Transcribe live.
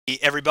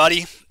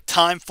Everybody,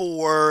 time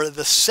for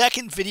the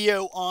second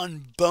video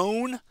on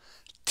bone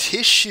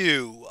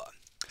tissue.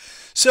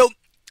 So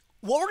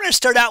what we're going to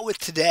start out with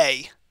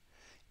today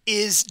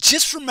is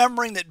just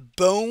remembering that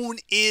bone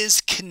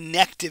is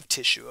connective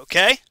tissue,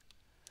 okay?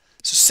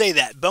 So say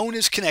that, bone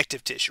is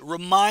connective tissue.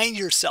 Remind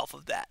yourself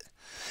of that.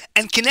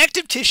 And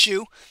connective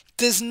tissue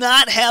does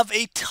not have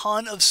a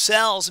ton of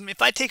cells. I mean,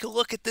 if I take a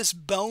look at this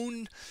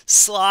bone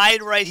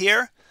slide right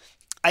here,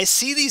 I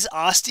see these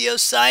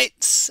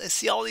osteocytes. I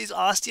see all these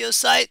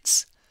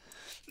osteocytes.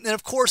 And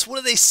of course, what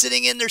are they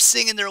sitting in? They're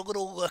sitting in their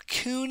little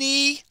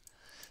lacunae.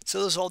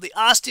 So those are all the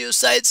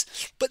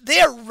osteocytes, but they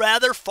are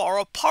rather far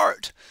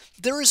apart.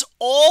 There is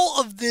all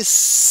of this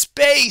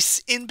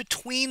space in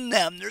between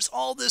them. There's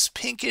all this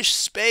pinkish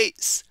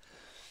space.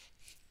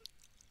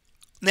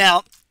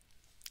 Now,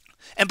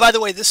 and by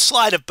the way, this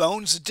slide of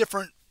bone is a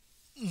different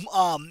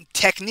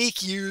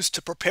technique used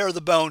to prepare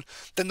the bone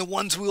than the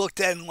ones we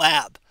looked at in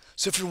lab.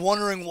 So if you're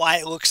wondering why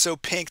it looks so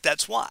pink,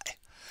 that's why.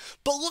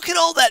 But look at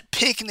all that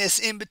pinkness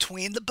in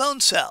between the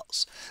bone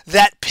cells.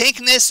 That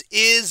pinkness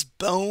is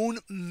bone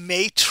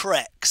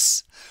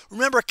matrix.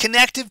 Remember,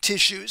 connective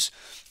tissues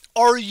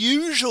are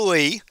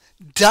usually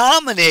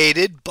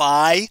dominated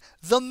by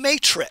the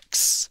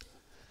matrix.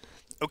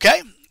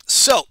 Okay?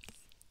 So,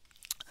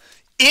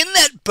 in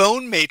that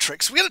bone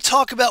matrix, we're going to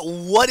talk about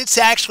what it's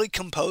actually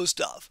composed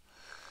of.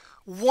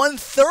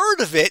 1/3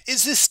 of it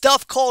is this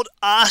stuff called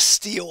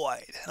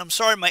osteoid. And I'm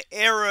sorry, my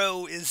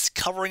arrow is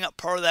covering up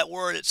part of that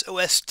word. It's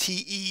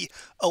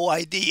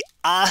O-S-T-E-O-I-D,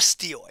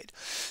 osteoid.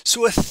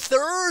 So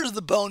 1/3 of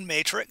the bone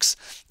matrix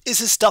is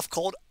this stuff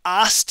called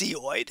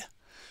osteoid,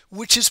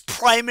 which is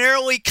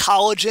primarily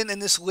collagen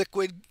and this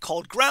liquid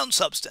called ground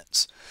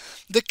substance.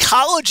 The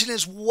collagen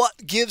is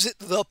what gives it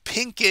the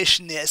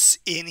pinkishness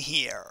in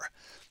here.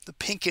 The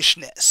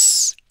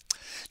pinkishness.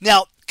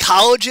 Now,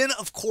 collagen,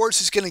 of course,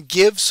 is going to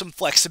give some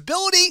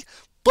flexibility,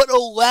 but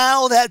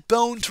allow that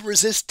bone to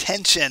resist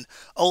tension.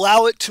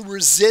 Allow it to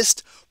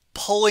resist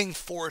pulling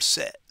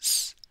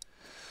forces.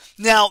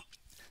 Now,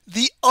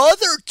 the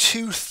other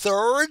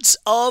 2/3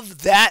 of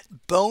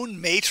that bone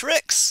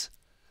matrix,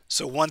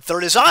 so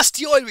 1/3 is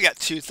osteoid, we got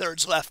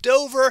 2/3 left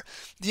over.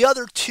 The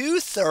other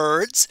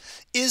 2/3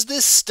 is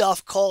this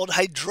stuff called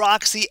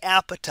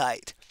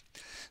hydroxyapatite.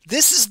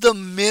 This is the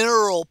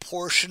mineral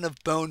portion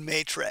of bone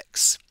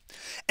matrix.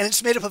 And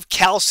it's made up of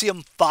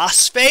calcium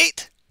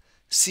phosphate,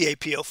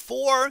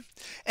 CaPO4,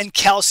 and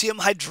calcium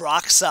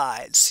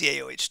hydroxide,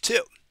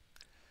 CaOH2.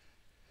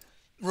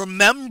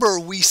 Remember,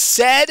 we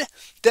said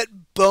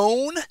that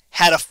bone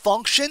had a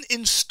function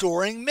in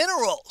storing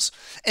minerals.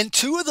 And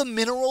 2 of the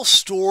minerals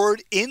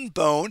stored in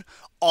bone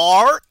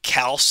are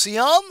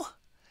calcium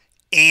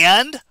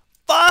and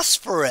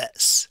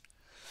phosphorus.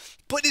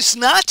 But it's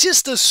not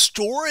just a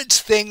storage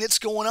thing that's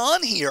going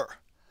on here.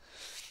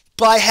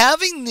 By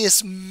having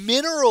this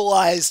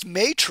mineralized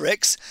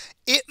matrix,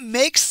 it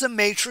makes the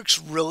matrix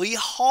really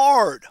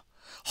hard.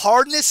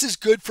 Hardness is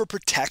good for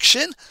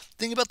protection.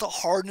 Think about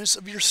the hardness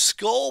of your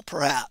skull,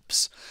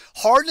 perhaps.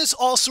 Hardness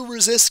also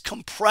resists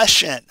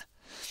compression.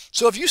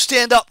 So if you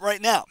stand up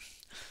right now,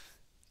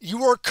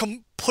 you are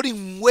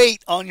putting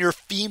weight on your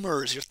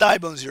femurs, your thigh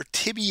bones, your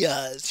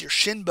tibias, your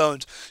shin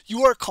bones.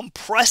 You are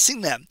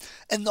compressing them.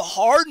 And the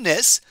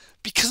hardness,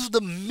 because of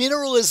the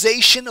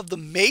mineralization of the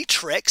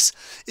matrix,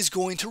 is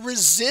going to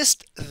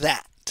resist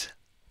that.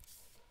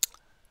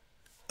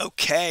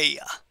 Okay,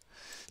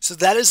 so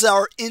that is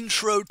our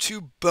intro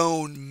to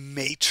bone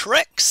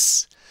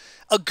matrix.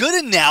 A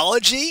good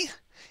analogy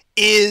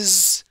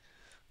is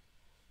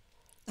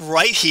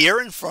right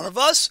here in front of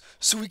us.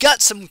 So we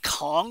got some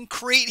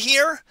concrete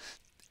here,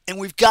 and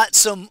we've got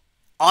some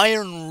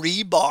iron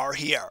rebar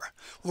here.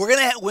 We're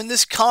gonna when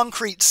this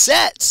concrete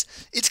sets,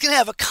 it's gonna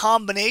have a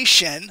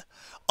combination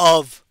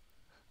of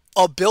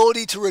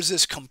ability to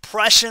resist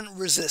compression,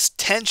 resist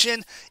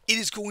tension. It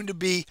is going to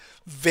be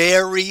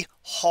very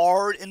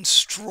hard and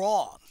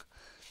strong.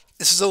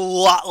 This is a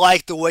lot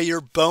like the way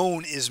your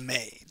bone is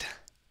made.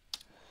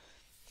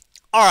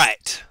 All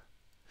right,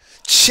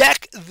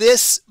 check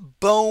this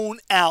bone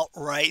out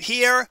right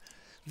here.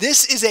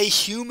 This is a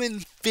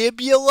human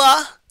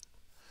fibula.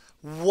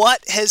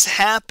 What has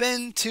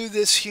happened to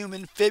this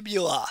human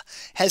fibula?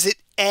 Has it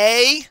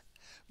A,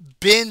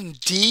 been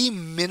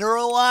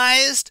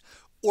demineralized,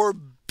 or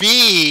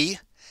B,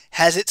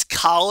 has its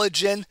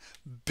collagen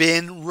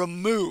been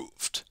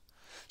removed?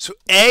 So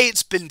A,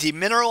 it's been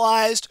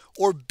demineralized,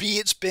 or B,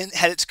 it's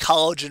had its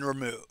collagen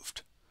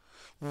removed.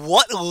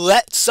 What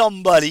let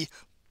somebody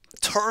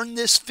turn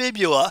this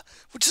fibula,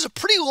 which is a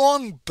pretty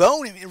long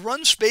bone? I mean, it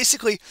runs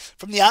basically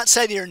from the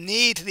outside of your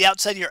knee to the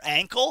outside of your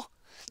ankle.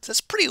 So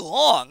that's pretty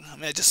long. I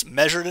mean, I just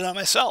measured it on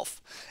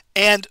myself.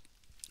 And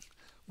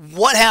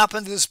what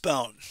happened to this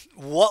bone?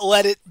 What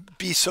let it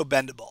be so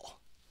bendable?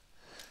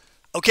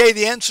 Okay,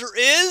 the answer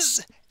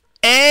is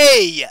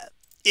A.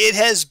 It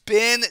has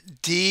been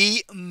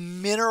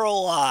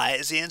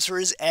demineralized. The answer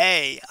is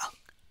A.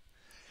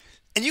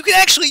 And you can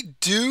actually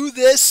do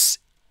this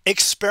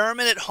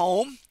experiment at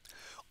home.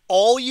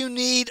 All you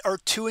need are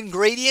 2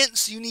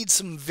 ingredients. You need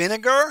some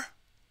vinegar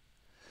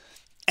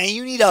and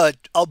you need a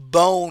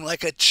bone,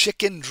 like a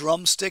chicken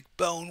drumstick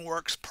bone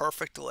works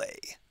perfectly.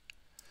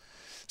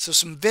 So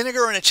some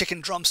vinegar and a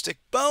chicken drumstick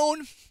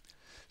bone.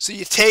 So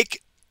you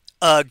take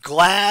a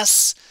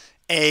glass,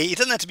 it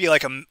doesn't have to be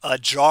like a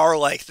jar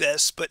like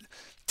this, but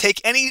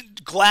take any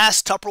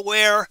glass,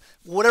 Tupperware,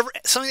 whatever,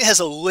 something that has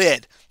a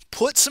lid.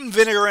 Put some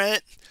vinegar in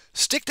it,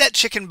 stick that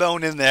chicken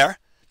bone in there,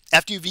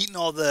 after you've eaten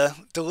all the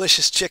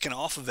delicious chicken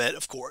off of it,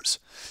 of course.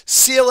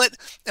 Seal it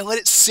and let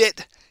it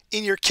sit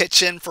in your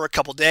kitchen for a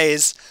couple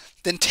days.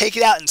 Then take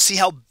it out and see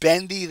how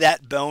bendy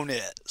that bone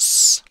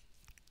is.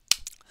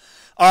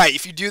 All right,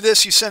 if you do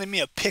this, you're sending me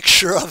a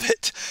picture of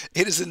it.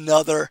 It is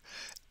another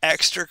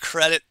extra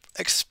credit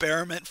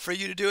experiment for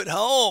you to do at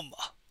home.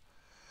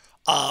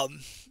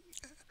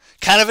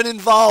 Kind of an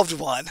involved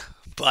one,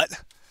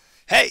 but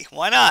hey,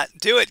 why not?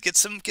 Do it. Get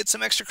some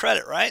extra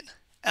credit, right?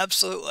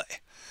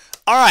 Absolutely.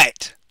 All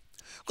right.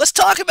 Let's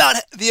talk about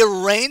the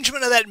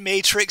arrangement of that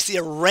matrix, the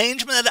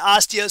arrangement of the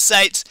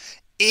osteocytes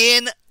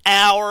in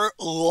our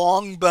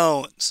long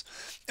bones.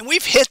 And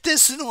we've hit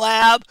this in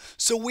lab,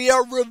 so we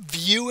are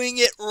reviewing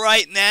it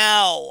right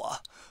now.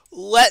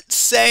 Let's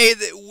say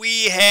that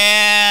we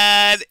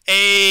had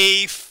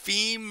a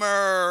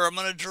femur. I'm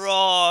going to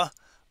draw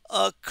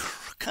a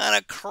kind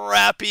of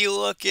crappy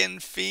looking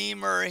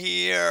femur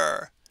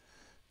here.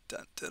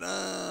 Dun, dun,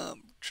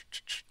 dun.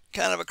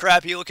 Kind of a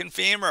crappy looking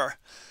femur.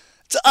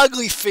 It's an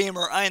ugly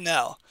femur, I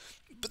know.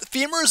 But the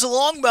femur is a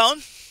long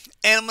bone,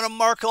 and I'm going to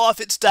mark off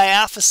its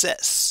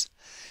diaphysis.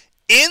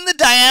 In the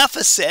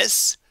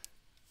diaphysis,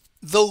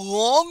 the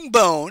long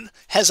bone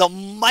has a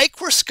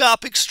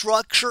microscopic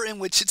structure in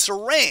which it's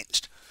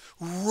arranged.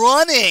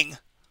 Running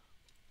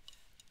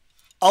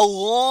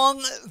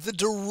along the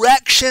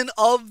direction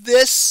of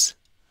this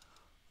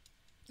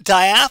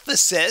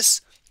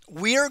diaphysis,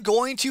 we are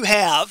going to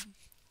have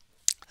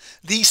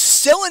these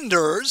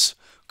cylinders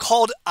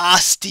called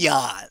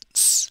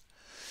osteons.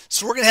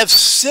 So we're going to have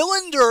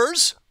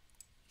cylinders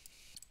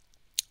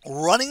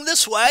running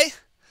this way,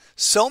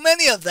 so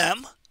many of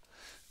them,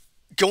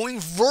 going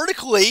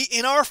vertically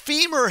in our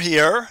femur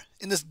here,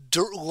 in this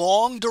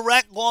long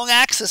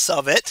axis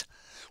of it.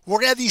 We're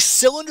going to have these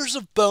cylinders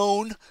of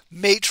bone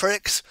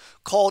matrix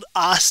called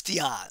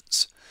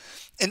osteons.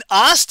 An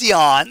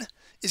osteon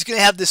is going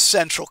to have this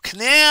central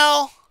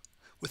canal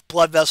with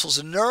blood vessels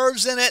and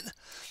nerves in it,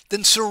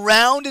 then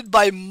surrounded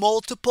by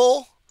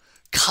multiple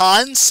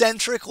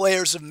concentric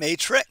layers of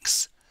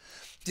matrix.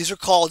 These are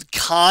called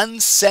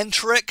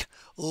concentric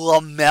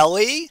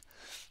lamellae.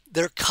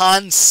 They're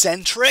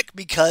concentric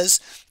because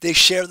they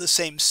share the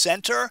same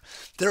center.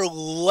 They're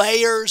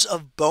layers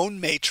of bone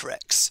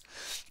matrix.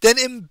 Then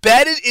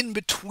embedded in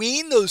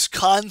between those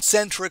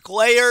concentric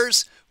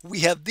layers, we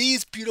have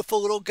these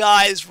beautiful little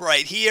guys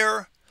right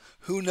here.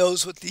 Who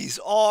knows what these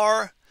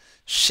are?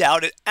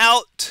 Shout it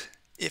out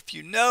if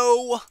you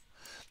know.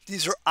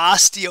 These are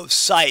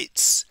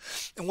osteocytes.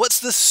 And what's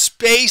the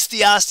space the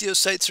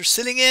osteocytes are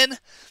sitting in?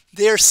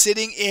 They're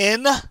sitting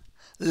in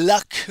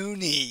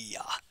lacunae.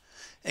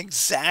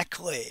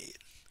 Exactly.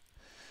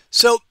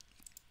 So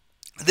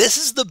this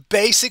is the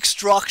basic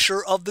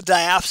structure of the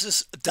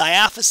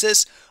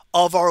diaphysis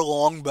of our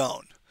long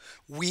bone.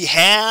 We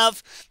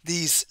have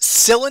these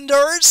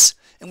cylinders,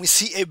 and we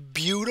see a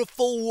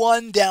beautiful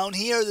one down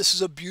here. This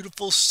is a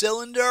beautiful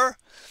cylinder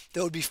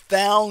that would be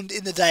found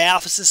in the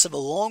diaphysis of a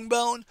long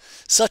bone.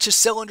 Such a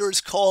cylinder is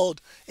called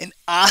an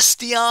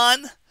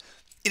osteon.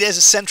 It has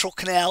a central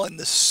canal in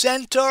the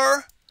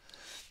center.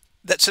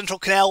 That central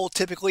canal will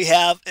typically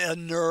have a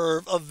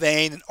nerve, a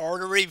vein, an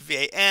artery,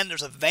 VAN.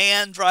 There's a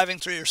van driving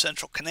through your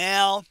central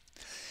canal.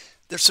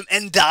 There's some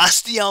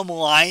endosteum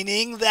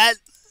lining that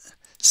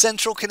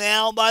central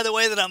canal, by the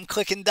way, that I'm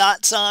clicking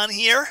dots on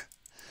here.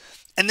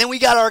 And then we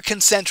got our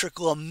concentric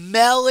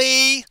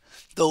lamellae,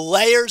 the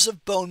layers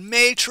of bone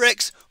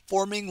matrix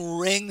forming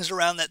rings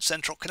around that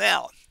central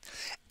canal.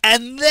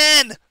 And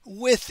then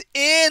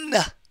in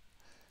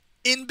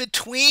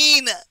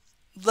between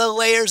the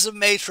layers of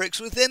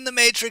matrix, within the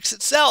matrix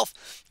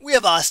itself, we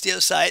have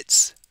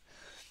osteocytes.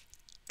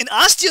 And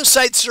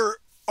osteocytes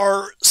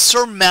are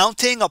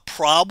surmounting a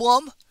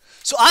problem.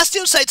 So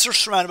osteocytes are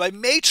surrounded by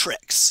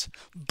matrix.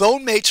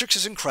 Bone matrix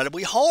is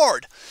incredibly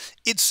hard.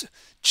 It's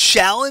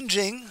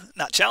challenging,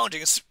 not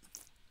challenging, it's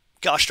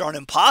gosh darn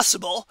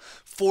impossible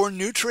for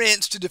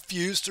nutrients to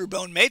diffuse through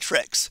bone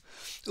matrix.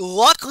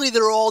 Luckily,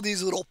 there are all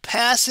these little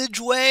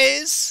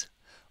passageways,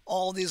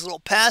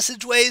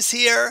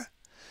 here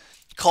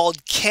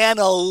called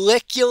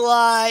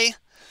canaliculi,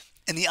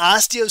 and the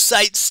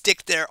osteocytes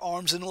stick their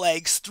arms and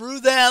legs through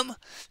them,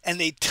 and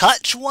they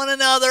touch one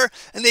another,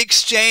 and they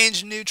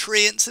exchange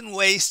nutrients and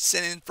wastes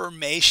and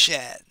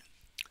information.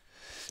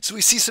 So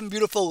we see some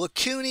beautiful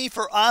lacunae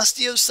for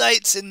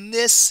osteocytes in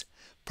this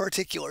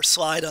particular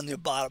slide on the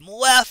bottom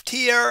left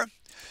here.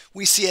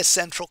 We see a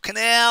central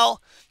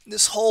canal.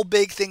 This whole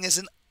big thing is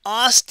an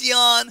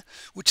osteon,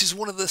 which is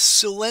one of the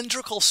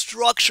cylindrical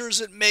structures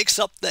that makes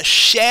up the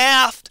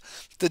shaft,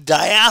 the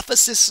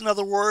diaphysis, in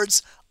other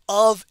words,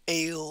 of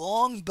a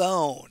long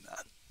bone.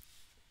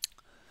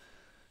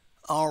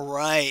 All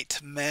right,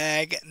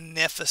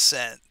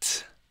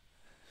 magnificent.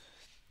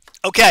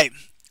 Okay,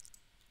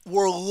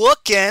 we're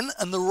looking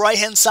on the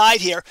right-hand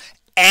side here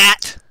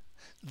at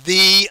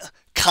the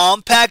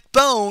compact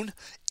bone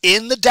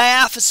in the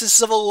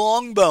diaphysis of a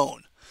long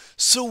bone.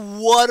 So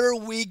what are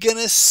we going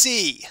to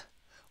see?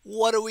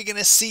 What are we going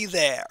to see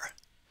there?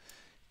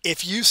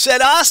 If you said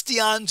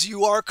osteons,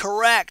 you are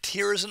correct.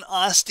 Here's an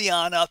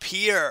osteon up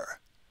here.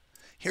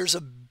 Here's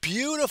a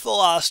beautiful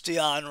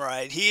osteon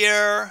right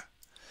here.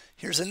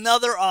 Here's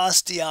another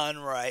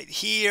osteon right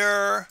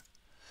here.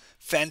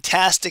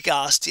 Fantastic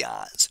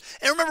osteons.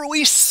 And remember,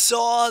 we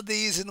saw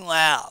these in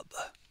lab.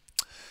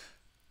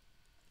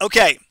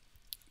 Okay,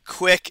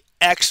 quick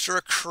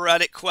extra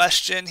credit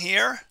question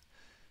here.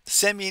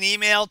 Send me an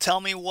email.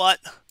 Tell me what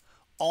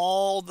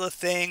all the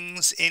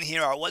things in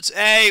here are. What's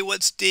A,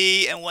 what's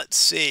D, and what's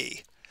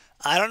C?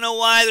 I don't know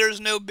why there's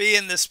no B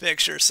in this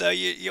picture, so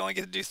you only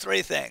get to do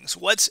 3 things.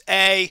 What's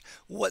A,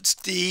 what's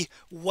D,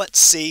 what's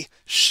C?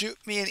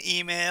 Shoot me an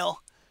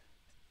email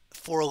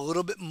for a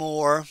little bit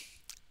more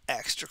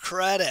extra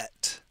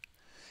credit.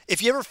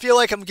 If you ever feel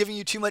like I'm giving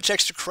you too much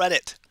extra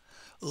credit,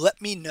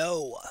 let me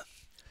know.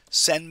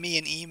 Send me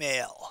an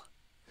email.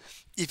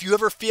 If you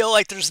ever feel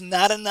like there's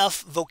not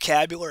enough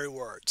vocabulary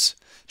words,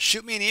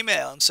 shoot me an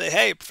email and say,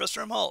 hey,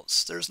 Professor M.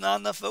 Holtz, there's not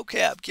enough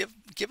vocab.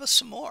 Give us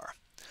some more.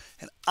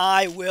 And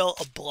I will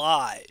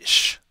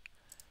oblige.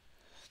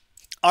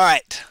 All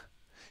right.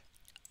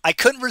 I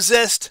couldn't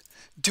resist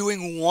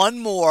doing one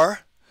more.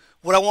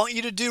 What I want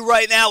you to do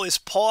right now is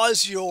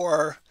pause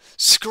your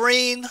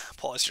screen.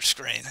 Pause your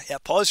screen. Yeah,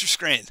 pause your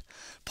screen.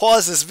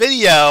 Pause this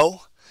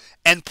video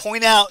and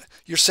point out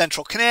your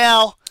central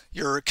canal,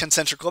 your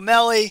concentric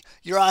lamellae,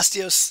 your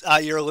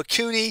your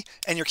lacunae,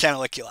 and your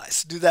canaliculi.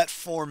 So do that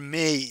for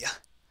me.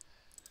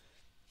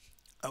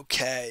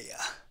 Okay.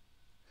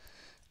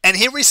 And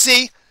here we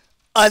see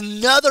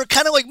another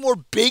kind of like more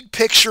big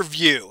picture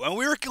view. And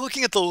we were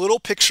looking at the little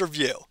picture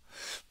view.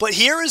 But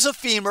here is a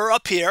femur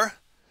up here.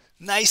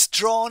 Nice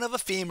drawing of a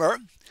femur.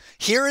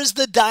 Here is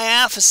the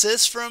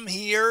diaphysis from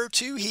here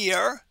to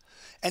here.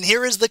 And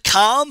here is the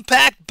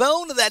compact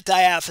bone of that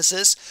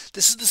diaphysis.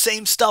 This is the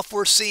same stuff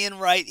we're seeing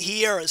right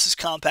here. This is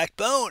compact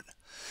bone.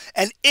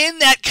 And in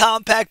that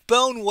compact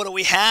bone, what do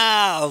we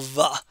have?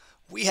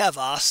 We have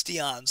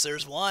osteons.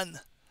 There's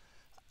one.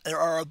 There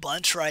are a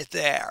bunch right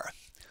there.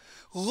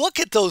 Look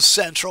at those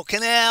central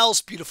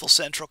canals, beautiful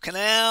central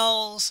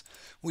canals.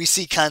 We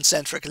see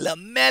concentric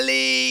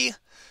lamellae.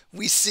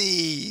 We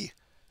see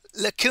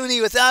lacunae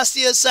with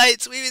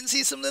osteocytes. We even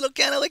see some little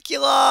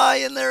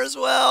canaliculi in there as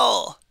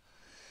well.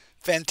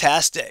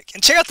 Fantastic.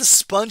 And check out the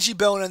spongy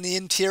bone on the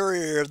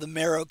interior of the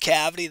marrow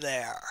cavity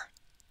there.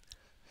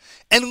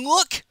 And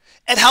look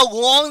at how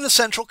long the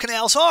central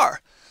canals are.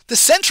 The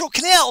central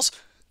canals,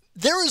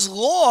 they're as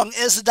long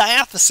as the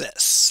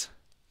diaphysis.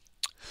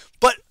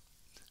 But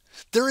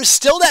there is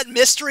still that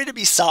mystery to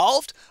be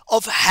solved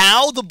of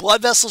how the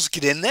blood vessels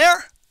get in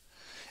there.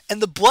 And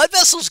the blood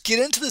vessels get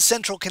into the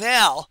central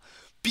canal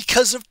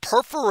because of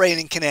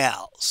perforating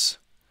canals.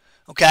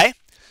 Okay?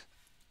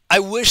 I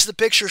wish the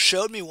picture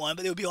showed me one,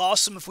 but it would be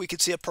awesome if we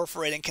could see a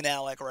perforating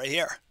canal like right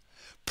here.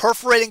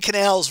 Perforating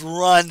canals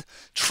run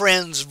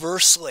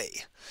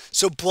transversely.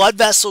 So blood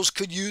vessels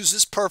could use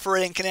this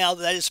perforating canal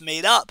that I just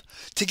made up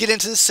to get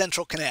into the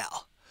central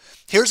canal.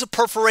 Here's a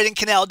perforating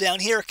canal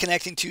down here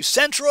connecting two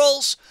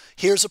centrals.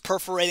 Here's a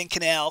perforating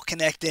canal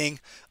connecting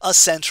a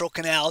central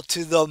canal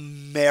to the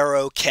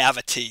marrow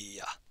cavity.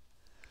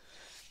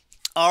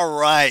 All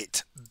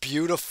right,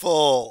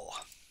 beautiful.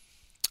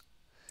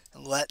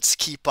 Let's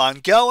keep on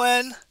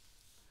going.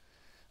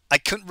 I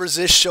couldn't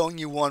resist showing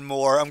you one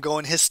more. I'm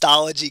going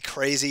histology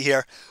crazy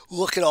here.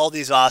 Look at all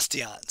these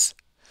osteons.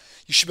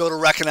 You should be able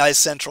to recognize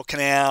central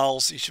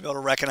canals. You should be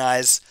able to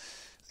recognize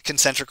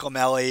concentric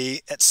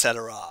lamellae,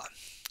 etc.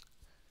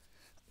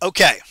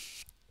 Okay,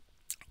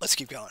 let's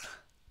keep going.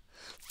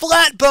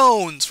 Flat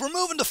bones. We're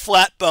moving to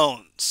flat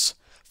bones.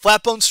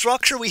 Flat bone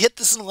structure, we hit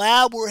this in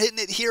lab. We're hitting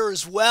it here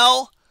as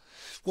well.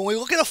 When we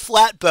look at a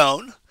flat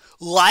bone,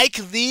 like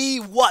the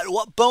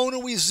what bone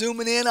are we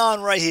zooming in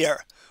on right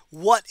here?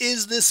 What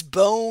is this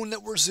bone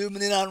that we're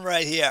zooming in on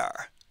right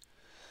here?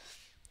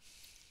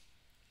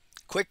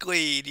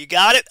 Quickly, do you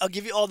got it? I'll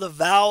give you all the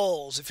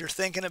vowels if you're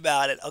thinking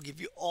about it. I'll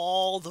give you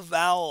all the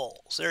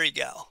vowels. There you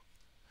go.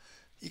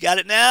 You got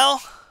it now?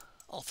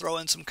 I'll throw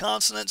in some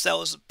consonants. That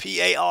was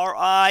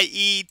P-A-R-I-E-T-A-L.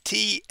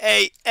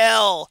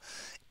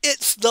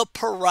 It's the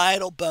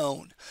parietal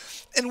bone.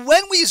 And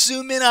when we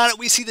zoom in on it,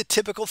 we see the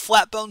typical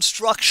flat bone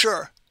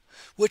structure,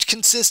 which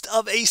consists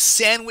of a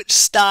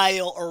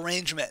sandwich-style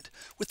arrangement,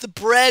 with the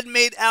bread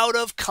made out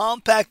of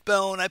compact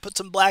bone. I put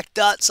some black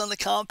dots on the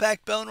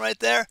compact bone right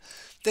there.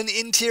 Then the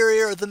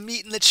interior, the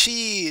meat and the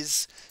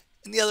cheese,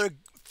 and the other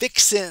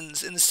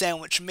fixins in the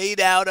sandwich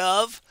made out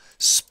of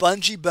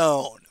spongy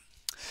bone.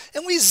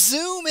 And we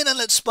zoom in on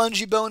that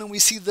spongy bone and we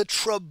see the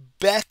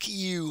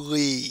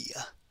trabeculae.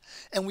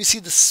 And we see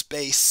the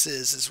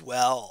spaces as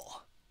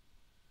well.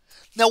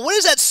 Now, what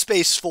is that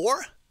space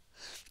for?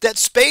 That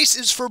space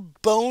is for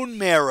bone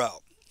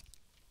marrow.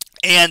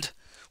 And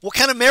What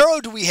kind of marrow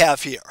do we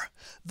have here?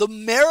 The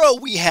marrow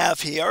we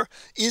have here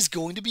is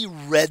going to be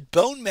red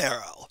bone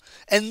marrow.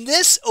 And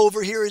this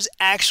over here is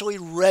actually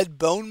red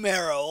bone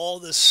marrow. All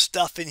this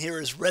stuff in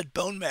here is red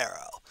bone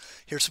marrow.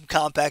 Here's some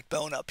compact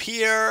bone up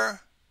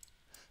here.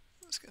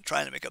 I'm just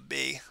trying to make a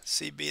B.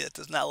 CB, that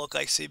does not look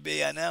like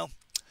CB, I know.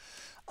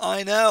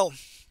 I know.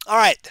 All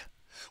right.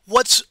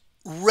 What's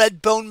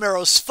red bone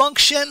marrow's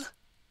function?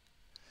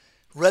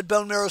 Red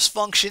bone marrow's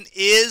function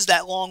is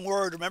that long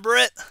word. Remember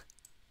it?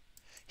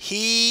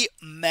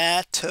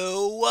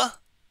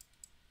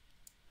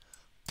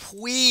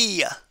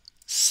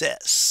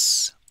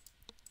 Hematopoiesis.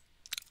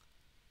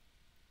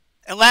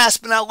 And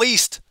last but not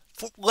least,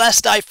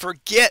 lest I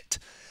forget,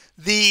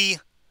 the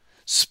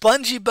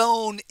spongy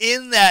bone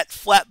in that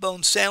flat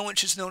bone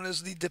sandwich is known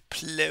as the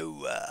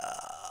diploa.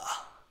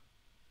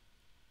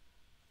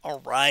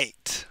 All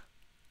right.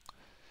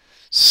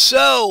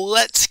 So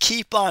let's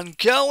keep on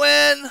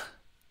going.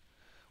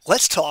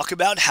 Let's talk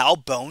about how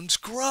bones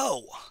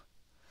grow.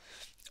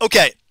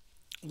 Okay,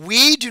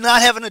 we do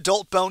not have an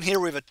adult bone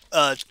here. We have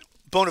a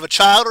bone of a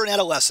child or an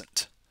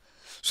adolescent.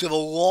 So we have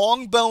a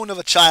long bone of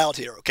a child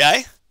here,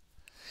 okay?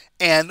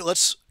 And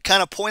let's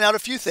kind of point out a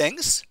few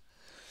things.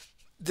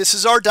 This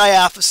is our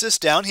diaphysis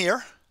down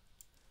here.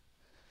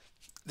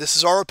 This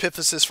is our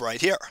epiphysis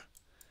right here.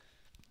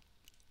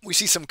 We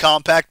see some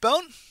compact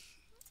bone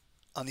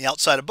on the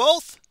outside of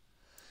both.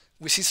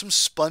 We see some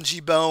spongy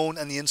bone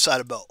on the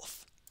inside of both.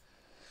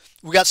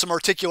 We got some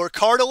articular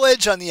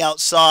cartilage on the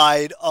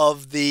outside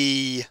of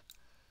the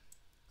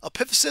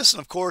epiphysis.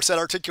 And of course, that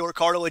articular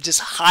cartilage is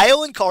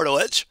hyaline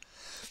cartilage.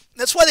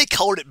 That's why they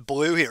colored it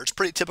blue here. It's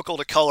pretty typical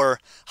to color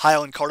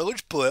hyaline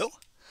cartilage blue.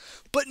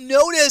 But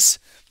notice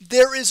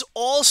there is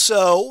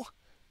also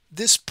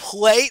this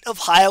plate of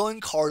hyaline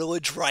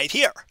cartilage right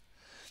here.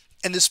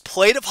 And this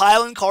plate of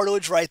hyaline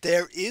cartilage right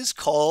there is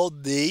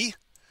called the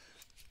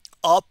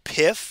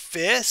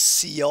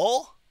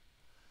epiphyseal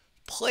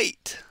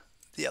plate.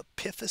 The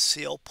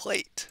epiphyseal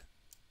plate.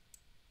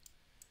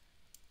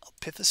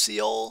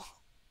 Epiphyseal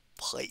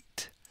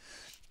plate.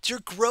 It's your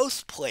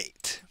growth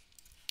plate.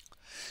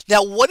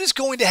 Now, what is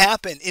going to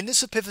happen in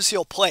this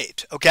epiphyseal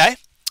plate, okay?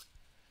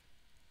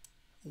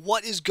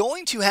 What is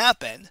going to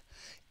happen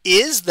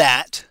is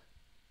that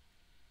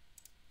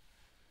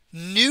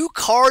new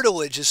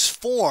cartilage is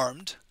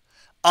formed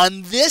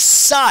on this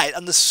side,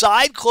 on the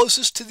side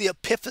closest to the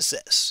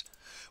epiphysis.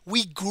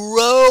 We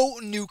grow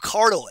new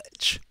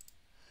cartilage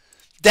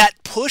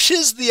that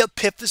pushes the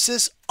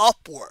epiphysis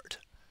upward.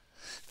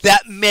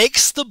 That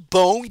makes the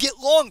bone get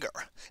longer.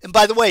 And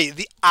by the way,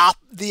 on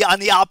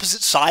the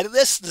opposite side of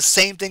this, the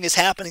same thing is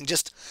happening,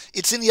 just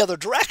it's in the other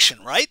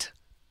direction, right?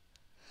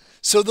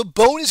 So the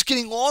bone is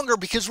getting longer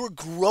because we're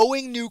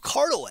growing new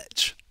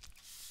cartilage.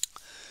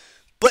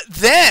 But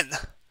then,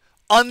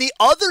 on the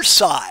other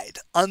side,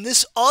 on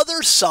this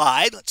other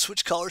side, let's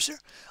switch colors here,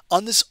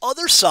 on this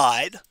other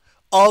side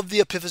of the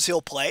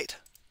epiphyseal plate,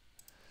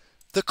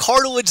 the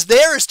cartilage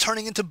there is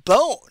turning into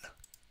bone.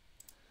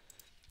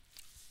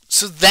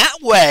 So that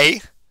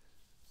way,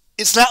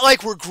 it's not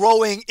like we're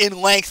growing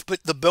in length,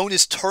 but the bone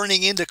is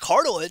turning into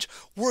cartilage.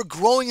 We're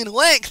growing in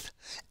length,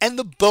 and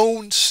the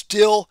bone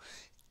still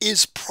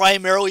is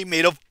primarily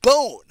made of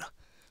bone.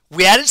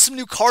 We added some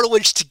new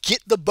cartilage to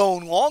get the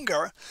bone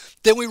longer.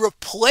 Then we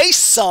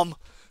replaced some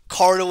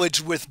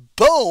cartilage with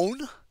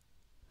bone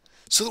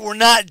so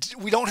that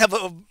we don't have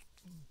a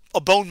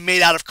bone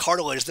made out of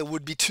cartilage that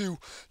would be too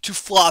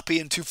floppy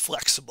and too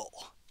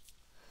flexible.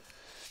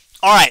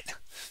 All right,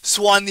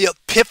 so on the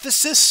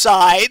epiphysis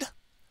side,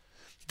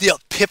 the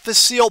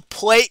epiphyseal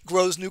plate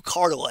grows new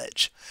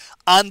cartilage.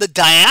 On the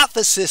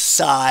diaphysis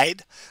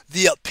side,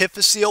 the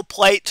epiphyseal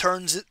plate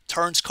turns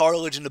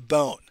cartilage into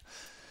bone.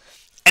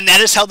 And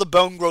that is how the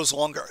bone grows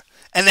longer.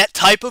 And that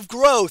type of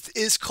growth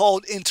is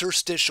called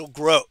interstitial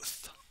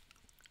growth.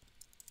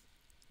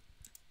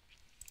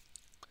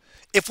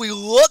 If we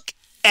look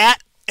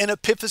at an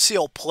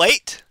epiphyseal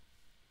plate,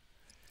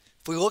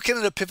 we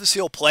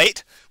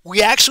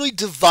actually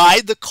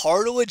divide the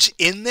cartilage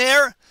in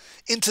there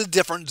into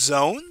different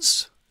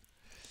zones.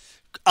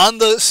 On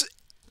the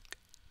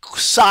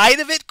side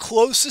of it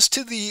closest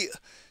to the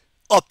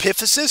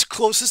epiphysis,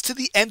 closest to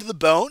the end of the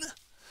bone,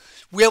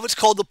 we have what's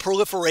called the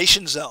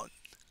proliferation zone.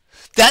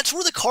 That's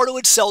where the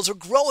cartilage cells are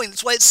growing.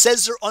 That's why it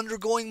says they're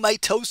undergoing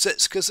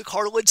mitosis, because the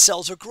cartilage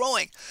cells are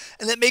growing.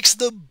 And that makes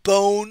the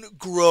bone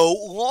grow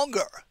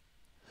longer.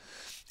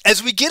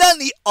 As we get on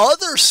the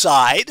other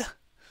side,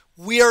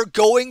 we are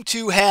going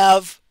to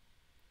have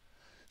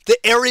the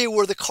area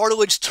where the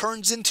cartilage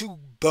turns into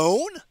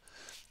bone.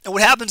 And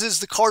what happens is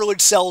the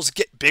cartilage cells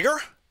get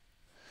bigger.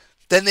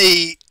 Then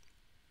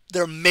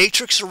their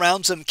matrix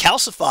around them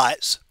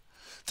calcifies.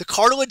 The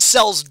cartilage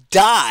cells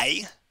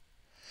die.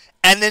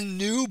 And then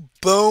new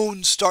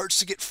bone starts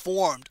to get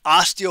formed.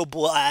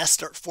 Osteoblasts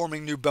start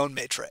forming new bone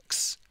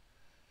matrix.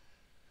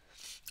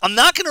 I'm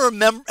not going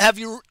to have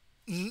you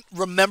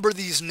remember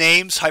these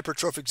names: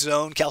 hypertrophic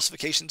zone,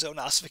 calcification zone,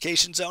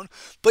 ossification zone,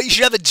 but you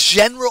should have a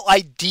general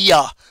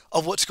idea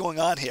of what's going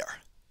on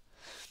here.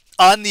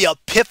 On the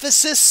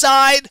epiphysis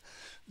side,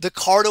 the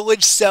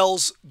cartilage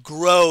cells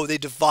grow, they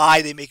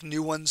divide, they make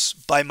new ones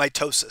by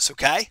mitosis,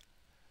 okay?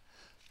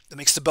 That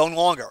makes the bone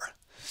longer.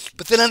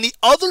 But then on the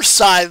other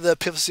side of the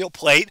epiphyseal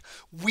plate,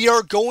 we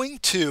are going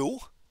to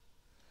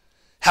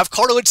have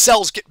cartilage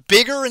cells get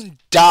bigger and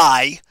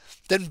die.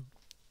 Then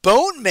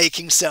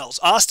bone-making cells,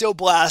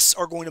 osteoblasts,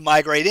 are going to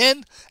migrate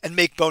in and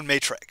make bone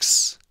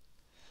matrix.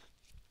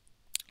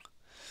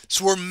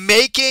 So we're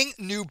making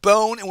new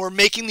bone, and we're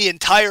making the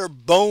entire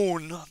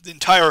bone, the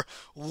entire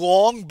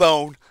long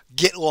bone,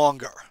 get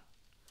longer.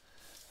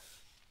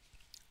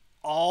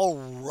 All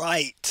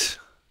right.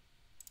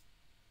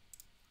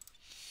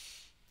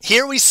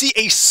 Here we see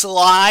a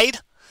slide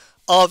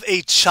of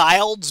a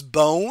child's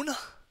bone.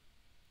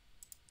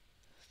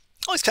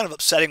 Always kind of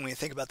upsetting when you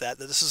think about that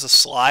this is a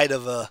slide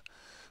of a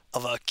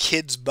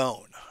kid's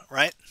bone,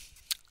 right?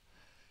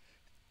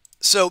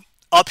 So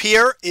up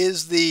here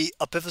is the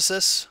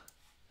epiphysis.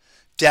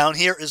 Down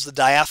here is the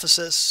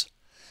diaphysis.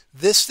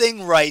 This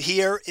thing right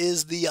here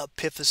is the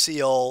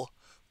epiphyseal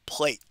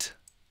plate.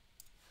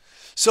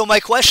 So my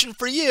question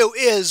for you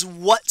is,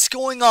 what's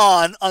going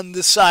on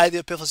this side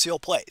of the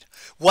epiphyseal plate?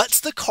 What's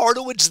the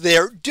cartilage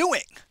there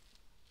doing?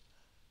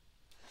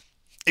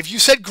 If you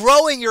said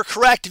growing, you're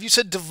correct. If you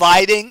said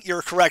dividing,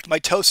 you're correct.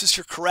 Mitosis,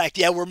 you're correct.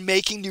 Yeah, we're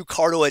making new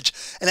cartilage,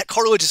 and that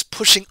cartilage is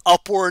pushing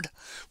upward,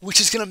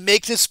 which is going to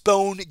make this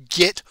bone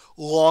get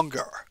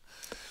longer.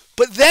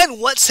 But then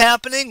what's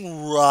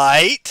happening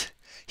right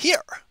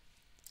here?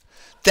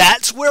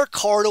 That's where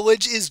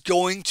cartilage is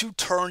going to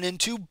turn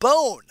into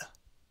bone.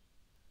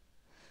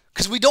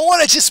 Because we don't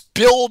want to just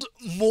build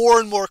more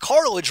and more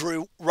cartilage,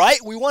 right?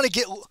 We want to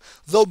get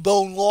the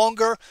bone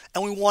longer,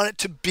 and we want it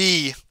to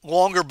be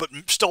longer but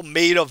still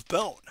made of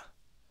bone.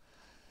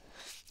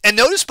 And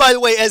notice, by the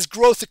way, as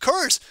growth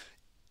occurs,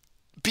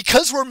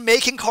 because we're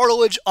making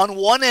cartilage on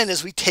one end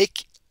as we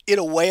take it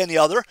away on the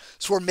other,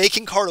 so we're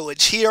making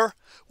cartilage here,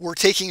 we're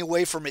taking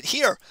away from it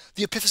here,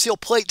 the epiphyseal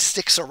plate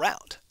sticks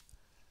around.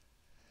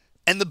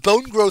 And the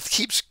bone growth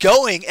keeps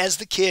going as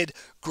the kid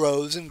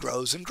grows and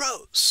grows and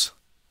grows.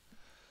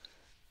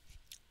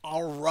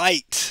 All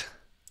right.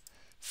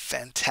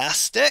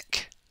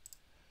 Fantastic.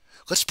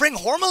 Let's bring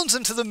hormones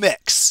into the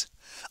mix.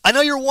 I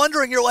know you're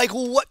wondering, you're like,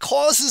 well, what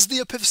causes the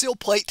epiphyseal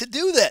plate to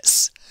do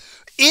this?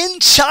 In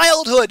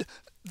childhood,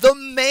 the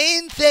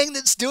main thing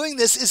that's doing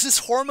this is this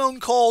hormone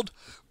called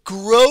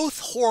growth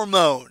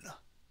hormone.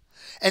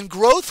 And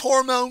growth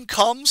hormone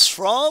comes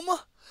from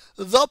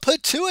the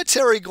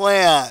pituitary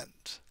gland.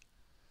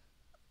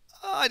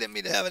 Oh, I didn't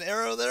mean to have an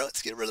arrow there.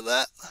 Let's get rid of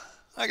that.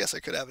 I guess I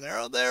could have an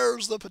arrow.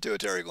 There's the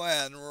pituitary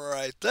gland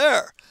right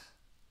there.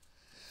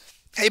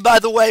 Hey, by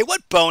the way,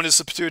 what bone is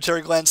the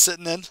pituitary gland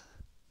sitting in?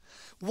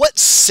 What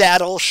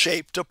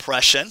saddle-shaped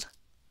depression?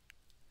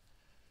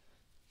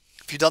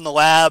 If you've done the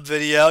lab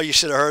video, you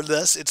should have heard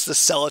this. It's the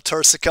sella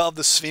turcica of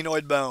the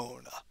sphenoid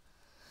bone.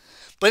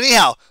 But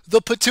anyhow,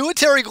 the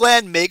pituitary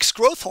gland makes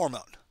growth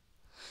hormone.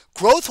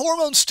 Growth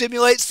hormone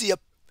stimulates the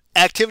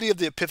activity of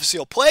the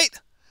epiphyseal plate.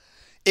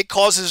 It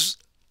causes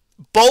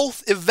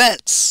both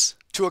events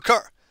to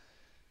occur.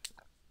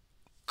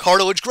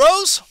 Cartilage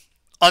grows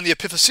on the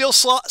epiphyseal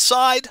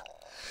side,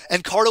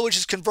 and cartilage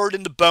is converted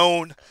into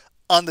bone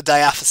on the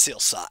diaphyseal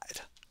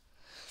side.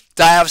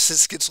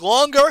 Diaphysis gets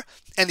longer,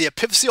 and the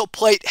epiphyseal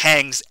plate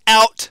hangs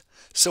out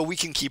so we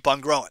can keep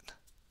on growing.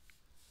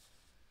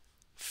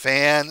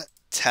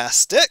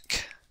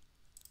 Fantastic.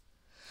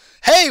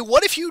 Hey,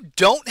 what if you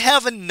don't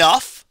have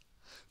enough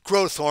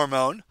growth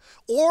hormone,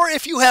 or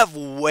if you have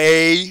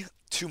way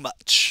too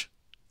much?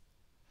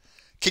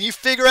 Can you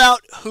figure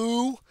out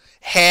who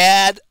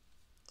had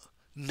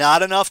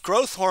not enough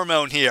growth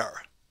hormone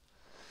here?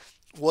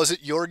 Was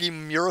it Jorgi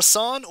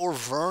Murasan or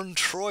Vern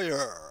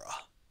Troyer?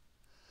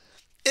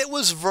 It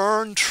was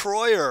Vern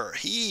Troyer.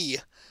 He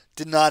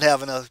did not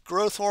have enough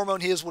growth hormone.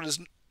 Has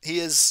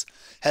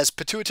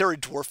pituitary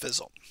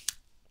dwarfism.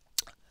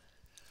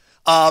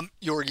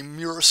 Jorgi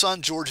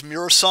Murasan, George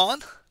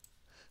Murasan,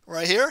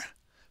 right here,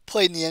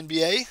 played in the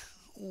NBA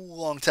a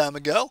long time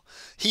ago.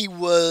 He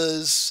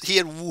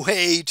had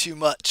way too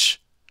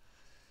much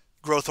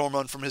growth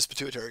hormone from his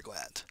pituitary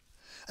gland.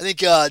 I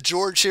think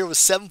George here was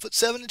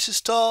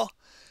 7'7" tall,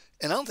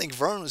 and I don't think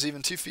Vern was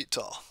even 2 feet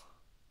tall.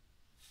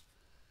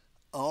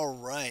 All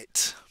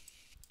right.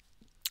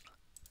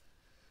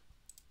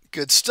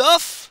 Good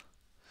stuff.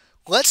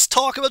 Let's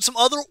talk about some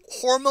other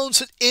hormones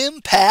that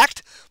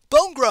impact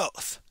bone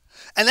growth.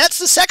 And that's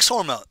the sex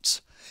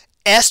hormones.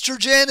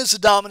 Estrogen is the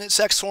dominant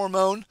sex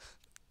hormone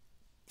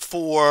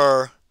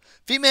for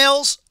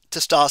females,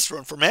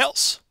 testosterone for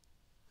males.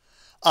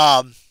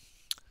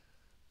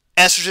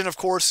 Estrogen, of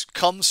course,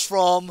 comes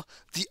from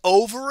the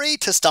ovary,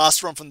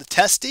 testosterone from the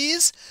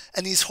testes,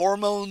 and these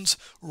hormones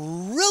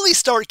really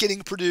start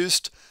getting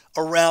produced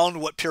around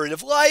what period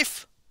of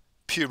life?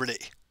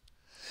 Puberty.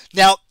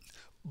 Now,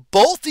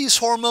 both these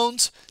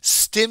hormones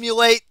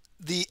stimulate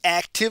the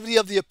activity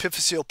of the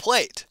epiphyseal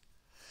plate,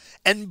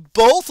 and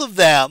both of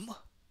them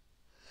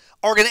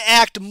are going to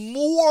act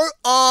more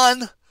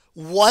on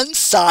one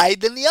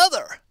side than the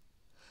other.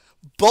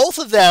 Both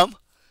of them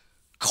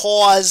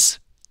cause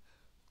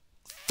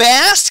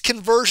fast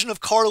conversion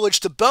of cartilage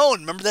to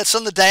bone, remember that's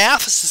on the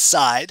diaphysis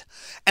side,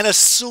 and a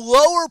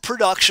slower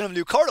production of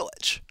new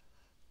cartilage.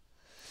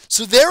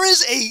 So there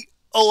is a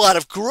lot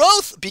of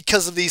growth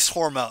because of these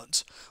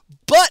hormones.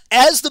 But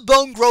as the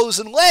bone grows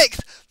in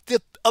length,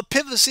 the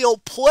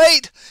epiphyseal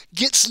plate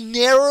gets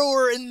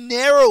narrower and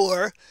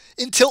narrower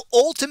until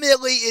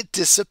ultimately it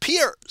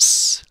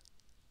disappears.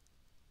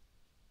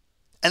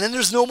 And then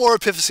there's no more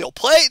epiphyseal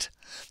plate.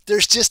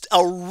 There's just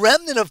a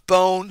remnant of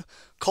bone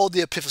called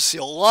the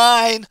epiphyseal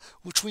line,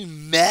 which we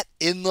met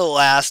in the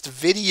last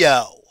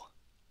video.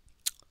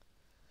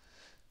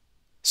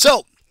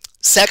 So,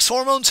 sex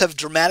hormones have a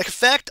dramatic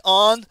effect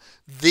on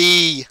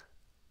the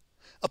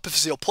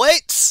epiphyseal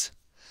plates.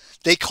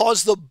 They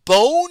cause the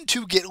bone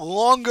to get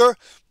longer,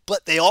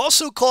 but they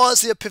also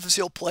cause the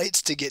epiphyseal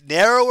plates to get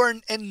narrower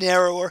and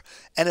narrower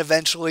and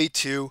eventually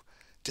to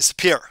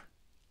disappear.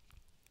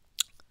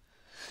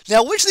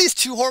 Now, which of these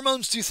two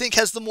hormones do you think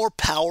has the more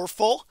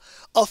powerful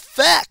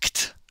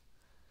effect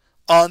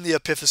on the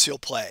epiphyseal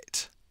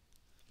plate?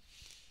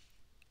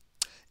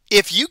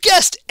 If you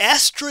guessed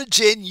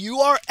estrogen, you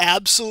are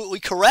absolutely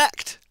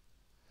correct.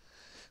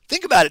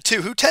 Think about it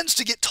too. Who tends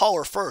to get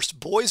taller first,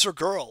 boys or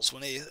girls?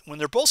 When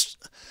they're both,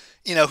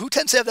 who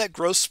tends to have that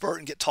growth spurt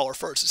and get taller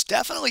first? It's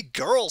definitely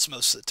girls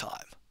most of the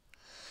time.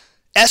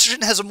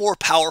 Estrogen has a more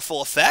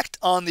powerful effect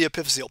on the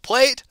epiphyseal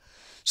plate.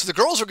 So the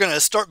girls are going to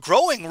start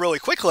growing really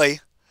quickly,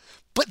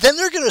 but then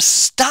they're going to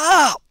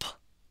stop.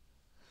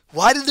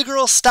 Why did the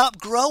girls stop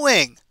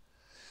growing?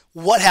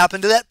 What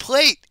happened to that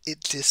plate? It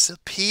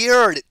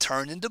disappeared. It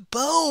turned into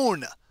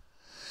bone.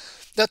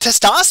 Now,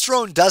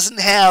 testosterone doesn't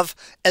have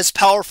as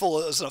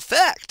powerful as an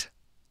effect.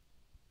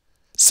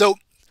 So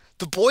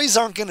the boys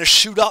aren't going to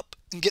shoot up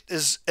and get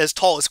as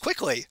tall as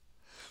quickly,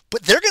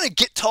 but they're going to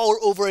get taller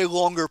over a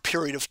longer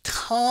period of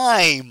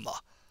time.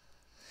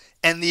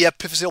 And the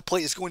epiphyseal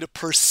plate is going to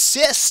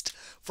persist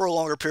for a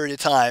longer period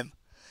of time,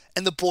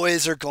 and the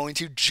boys are going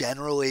to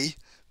generally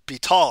be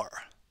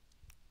taller.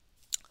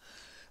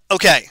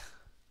 Okay,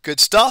 good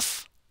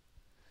stuff.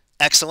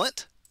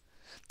 Excellent.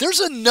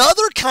 There's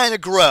another kind of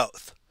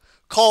growth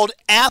called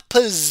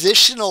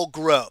appositional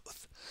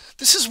growth.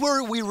 This is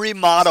where we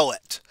remodel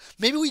it.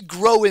 Maybe we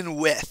grow in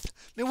width.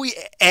 Maybe we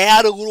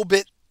add a little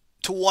bit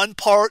to one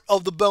part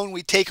of the bone.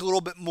 We take a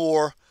little bit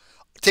more,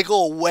 take a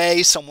little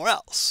away somewhere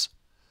else.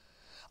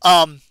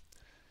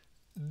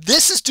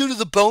 This is due to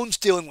the bones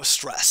dealing with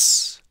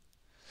stress.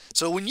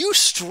 So when you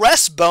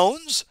stress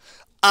bones,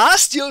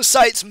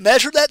 osteocytes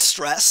measure that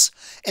stress,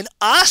 and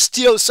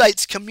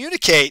osteocytes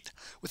communicate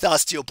with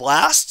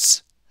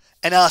osteoblasts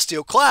and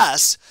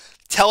osteoclasts,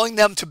 telling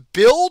them to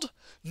build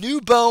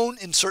new bone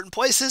in certain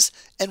places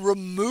and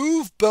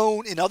remove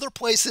bone in other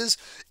places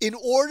in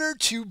order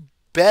to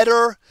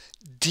better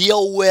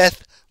deal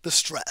with the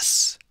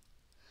stress.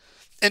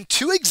 And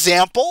two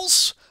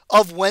examples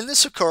of when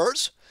this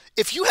occurs: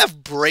 if you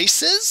have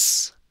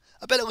braces,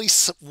 I bet at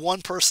least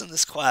one person in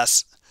this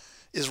class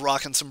is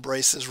rocking some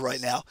braces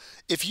right now.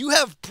 If you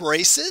have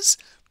braces,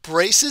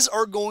 braces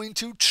are going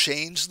to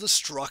change the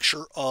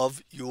structure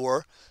of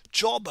your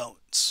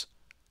jawbones.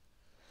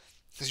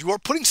 Because you are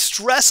putting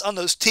stress on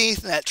those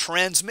teeth, and that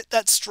transmit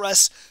that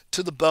stress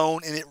to the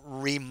bone, and it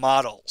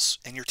remodels,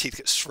 and your teeth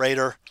get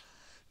straighter.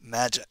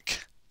 Magic.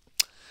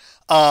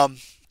 Also,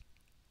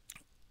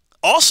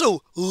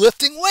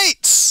 lifting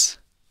weights.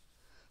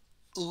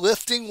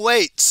 Lifting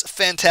weights,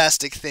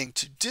 fantastic thing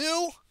to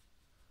do.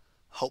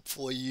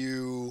 Hopefully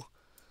you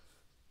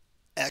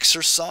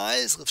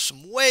exercise, lift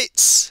some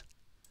weights,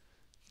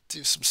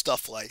 do some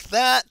stuff like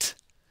that.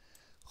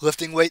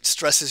 Lifting weights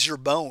stresses your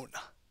bone.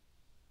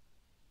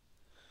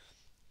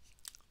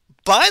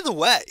 By the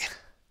way,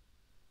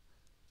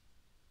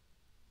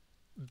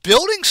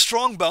 building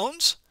strong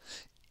bones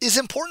is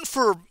important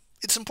for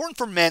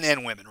men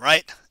and women,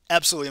 right?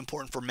 Absolutely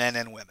important for men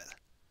and women.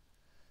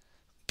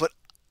 But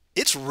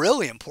it's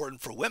really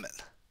important for women.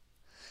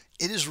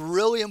 It is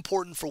really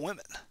important for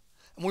women.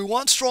 And we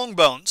want strong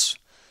bones,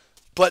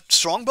 but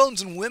strong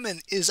bones in women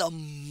is a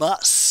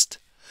must.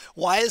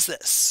 Why is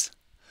this?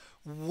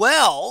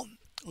 Well,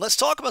 let's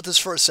talk about this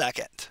for a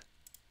second.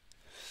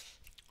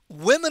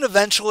 Women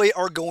eventually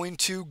are going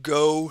to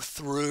go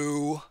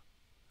through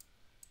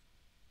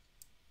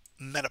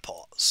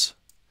menopause.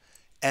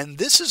 And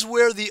this is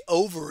where the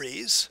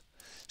ovaries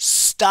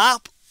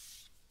stop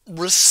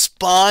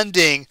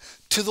responding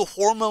to the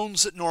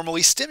hormones that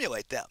normally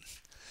stimulate them.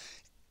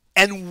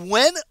 And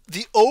when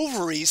the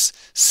ovaries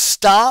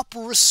stop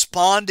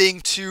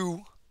responding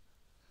to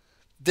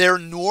their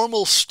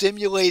normal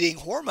stimulating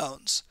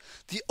hormones,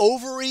 the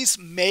ovaries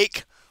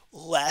make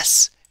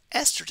less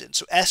estrogen.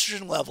 So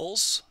estrogen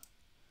levels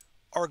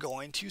are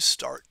going to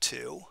start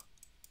to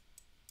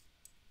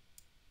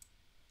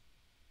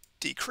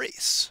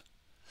decrease.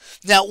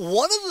 Now,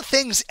 one of the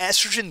things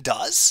estrogen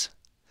does,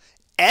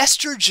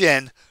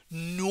 estrogen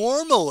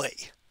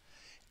normally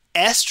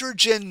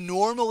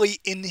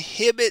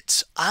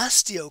inhibits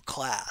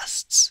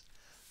osteoclasts.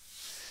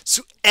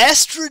 So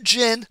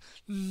estrogen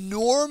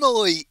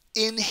normally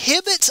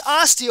inhibits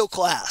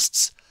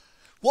osteoclasts.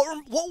 What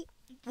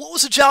what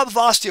was the job of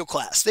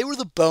osteoclasts? They were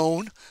the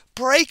bone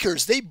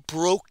breakers. They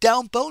broke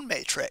down bone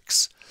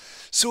matrix.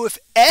 So if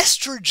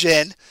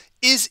estrogen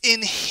is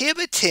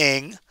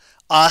inhibiting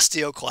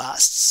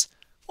osteoclasts,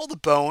 well, the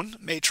bone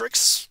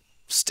matrix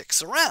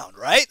sticks around,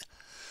 right?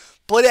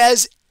 But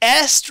as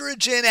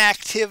estrogen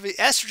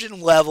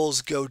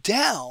levels go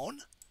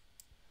down,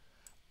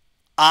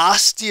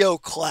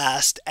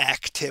 osteoclast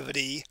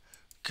activity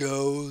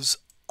goes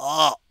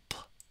up.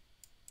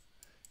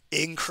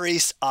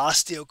 Increased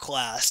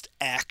osteoclast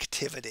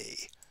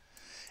activity.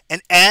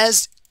 And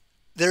as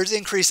there's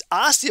increased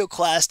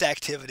osteoclast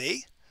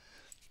activity,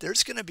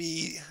 there's going to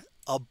be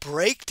a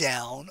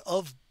breakdown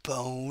of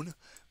bone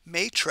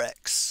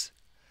matrix.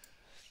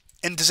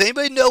 And does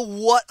anybody know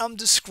what I'm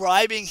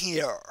describing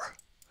here?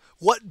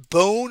 What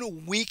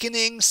bone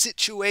weakening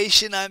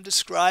situation I'm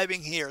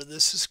describing here?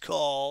 This is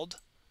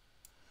called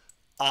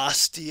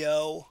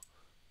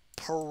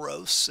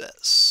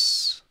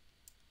osteoporosis.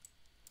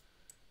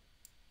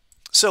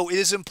 So it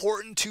is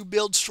important to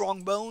build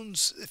strong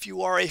bones if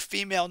you are a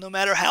female, no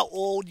matter how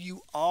old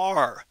you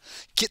are.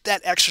 Get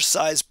that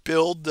exercise,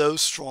 build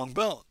those strong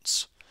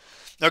bones.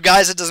 Now,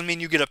 guys, it doesn't mean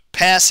you get a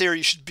pass here.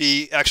 You should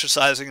be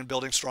exercising and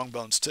building strong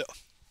bones too.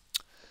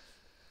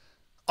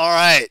 All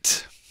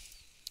right.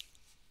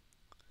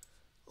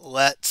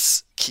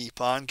 Let's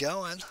keep on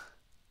going.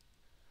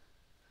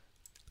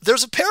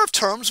 There's a pair of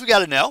terms we got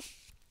to know.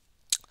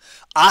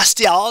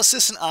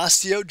 Osteolysis and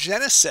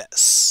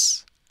osteogenesis.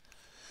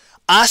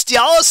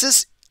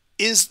 Osteolysis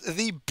is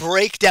the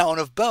breakdown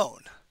of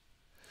bone.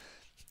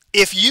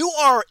 If you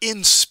are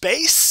in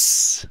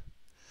space,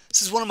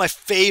 this is one of my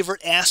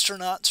favorite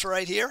astronauts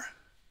right here.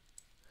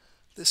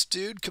 This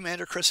dude,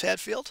 Commander Chris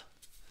Hadfield.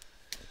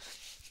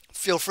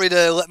 Feel free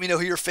to let me know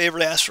who your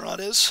favorite astronaut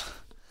is.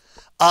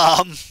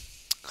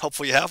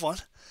 Hopefully you have one.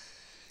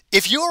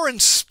 If you are in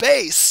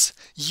space,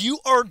 you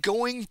are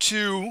going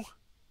to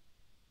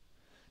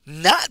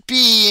not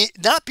be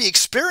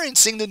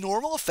experiencing the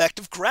normal effect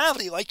of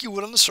gravity like you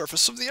would on the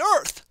surface of the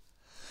Earth.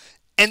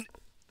 And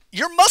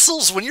your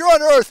muscles, when you're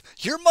on Earth,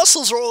 your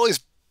muscles are always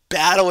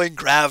battling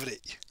gravity.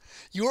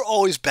 You are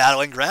always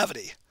battling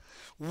gravity.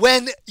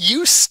 When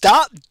you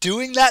stop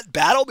doing that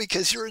battle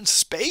because you're in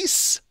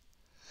space,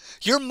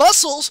 your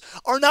muscles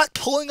are not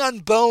pulling on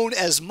bone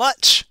as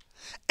much,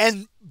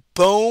 and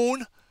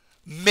bone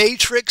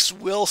matrix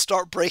will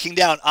start breaking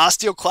down.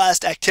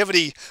 Osteoclast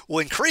activity will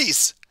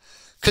increase.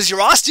 Because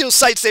your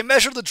osteocytes, they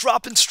measure the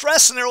drop in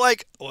stress, and they're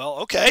like, well,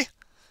 okay,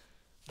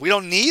 we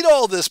don't need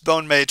all this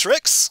bone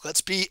matrix.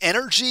 Let's be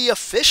energy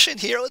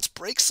efficient here. Let's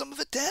break some of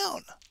it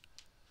down.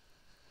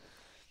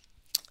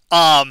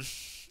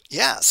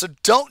 Yeah, so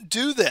don't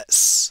do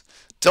this.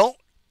 Don't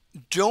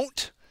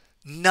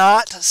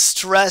not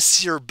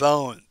stress your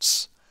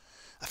bones.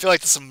 I feel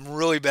like that's some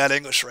really bad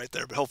English right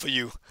there, but hopefully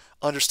you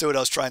understood what I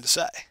was trying to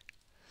say.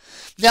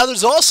 Now,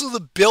 there's also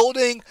the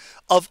building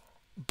of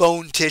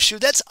bone tissue.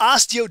 That's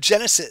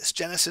osteogenesis.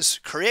 Genesis,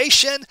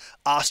 creation,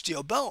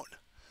 osteobone.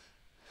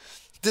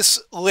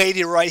 This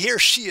lady right here,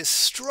 she is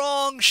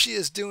strong. She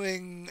is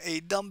doing a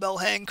dumbbell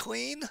hang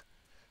clean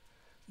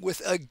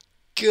with a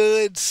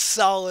good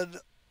solid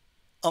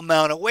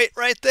amount of weight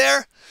right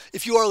there.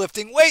 If you are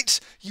lifting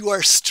weights, you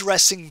are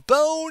stressing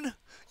bone.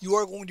 You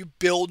are going to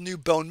build new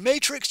bone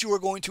matrix. You are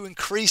going to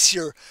increase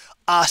your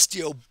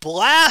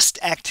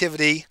osteoblast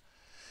activity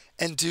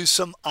and do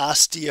some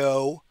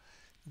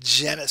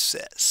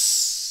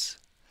osteogenesis.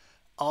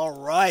 All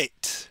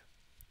right.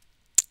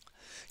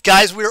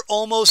 Guys, we're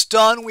almost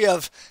done. We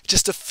have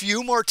just a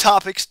few more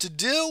topics to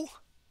do.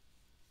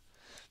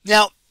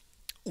 Now,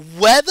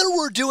 whether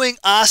we're doing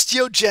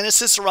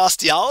osteogenesis or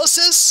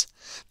osteolysis,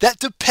 that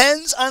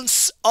depends on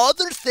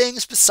other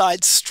things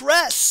besides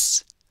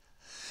stress.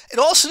 It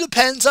also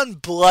depends on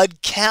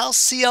blood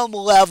calcium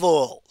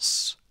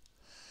levels.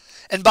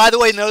 And by the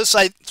way, notice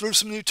I threw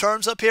some new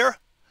terms up here.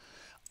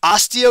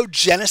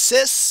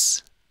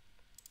 Osteogenesis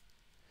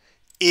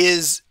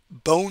is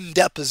bone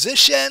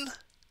deposition.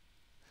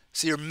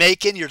 So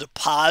you're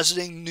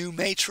depositing new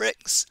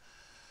matrix.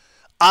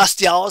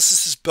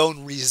 Osteolysis is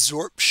bone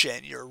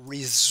resorption. You're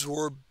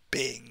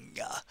resorbing,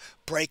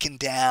 breaking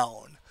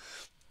down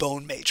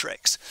bone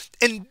matrix.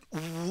 And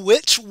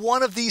which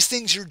one of these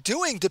things you're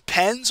doing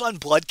depends on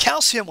blood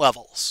calcium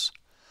levels.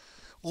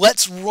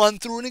 Let's run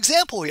through an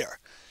example here.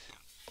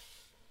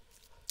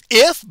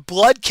 If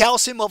blood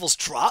calcium levels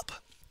drop,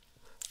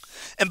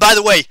 and by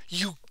the way,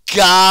 you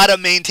gotta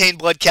maintain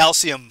blood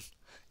calcium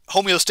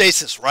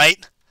homeostasis,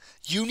 right?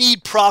 You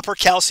need proper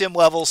calcium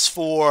levels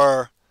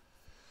for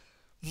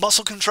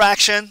muscle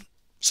contraction,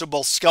 so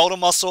both skeletal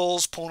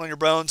muscles pulling on your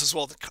bones as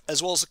well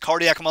as the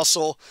cardiac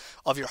muscle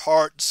of your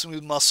heart,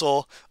 smooth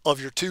muscle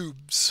of your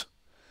tubes.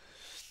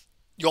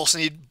 You also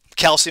need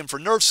calcium for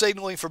nerve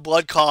signaling, for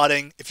blood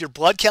clotting. If your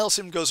blood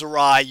calcium goes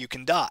awry, you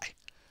can die.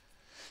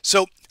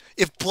 So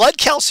if blood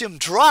calcium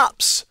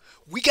drops,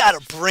 we got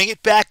to bring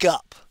it back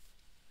up.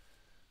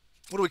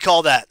 What do we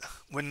call that?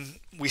 When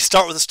we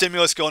start with a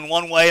stimulus going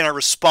one way and our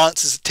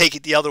response is to take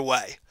it the other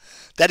way.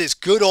 That is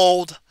good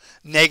old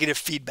negative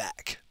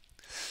feedback.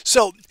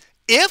 So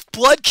if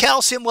blood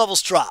calcium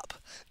levels drop,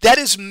 that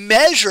is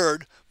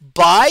measured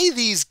by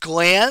these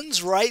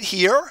glands right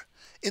here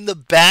in the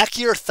back of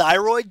your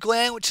thyroid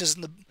gland, which is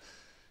in the,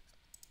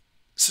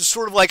 so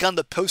sort of like on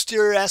the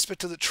posterior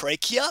aspect of the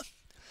trachea.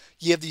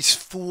 You have these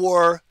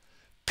 4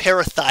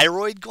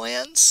 parathyroid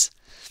glands.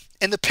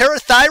 And the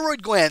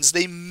parathyroid glands,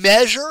 they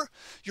measure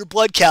your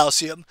blood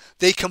calcium,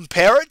 they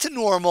compare it to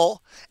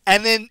normal,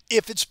 and then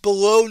if it's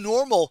below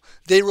normal,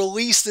 they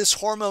release this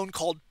hormone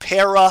called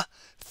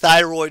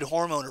parathyroid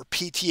hormone, or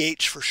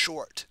PTH for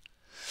short.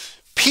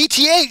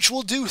 PTH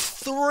will do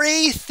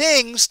 3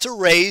 things to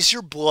raise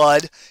your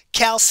blood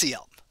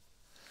calcium.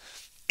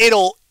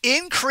 It'll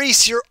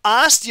increase your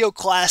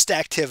osteoclast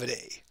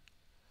activity.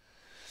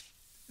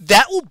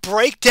 That will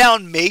break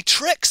down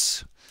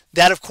matrix.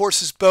 That, of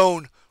course, is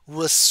bone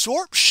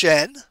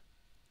resorption.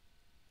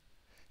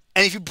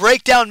 And if you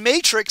break down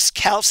matrix,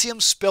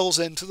 calcium spills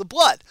into the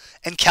blood,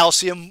 and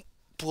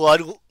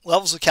blood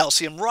levels of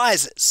calcium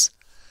rises.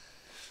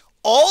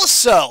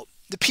 Also,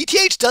 the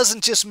PTH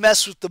doesn't just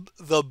mess with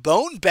the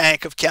bone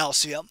bank of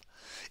calcium.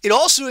 It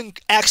also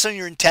acts on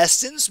your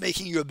intestines,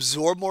 making you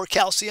absorb more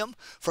calcium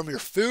from your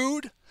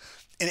food.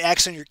 And it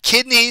acts on your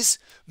kidneys,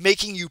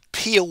 making you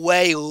pee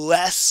away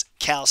less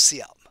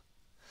calcium.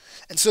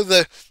 And so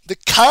the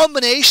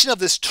combination of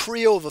this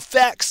trio of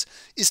effects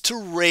is to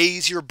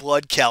raise your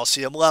blood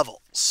calcium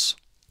levels.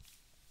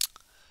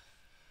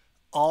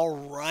 All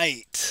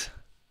right.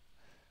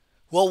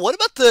 Well, what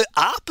about the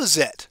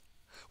opposite?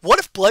 What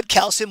if blood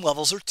calcium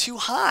levels are too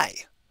high?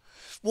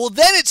 Well,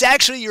 then it's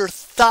actually your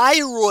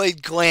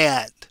thyroid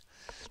gland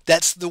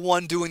that's the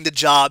one doing the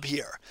job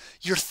here.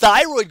 Your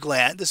thyroid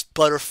gland, this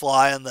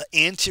butterfly on the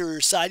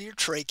anterior side of your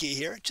trachea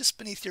here, just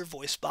beneath your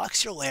voice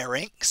box, your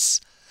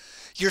larynx.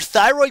 Your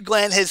thyroid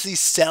gland has these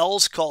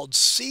cells called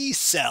C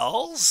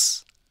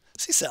cells.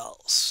 C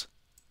cells.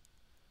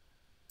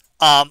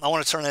 I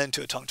want to turn that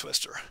into a tongue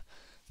twister,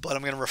 but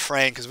I'm going to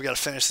refrain because we got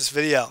to finish this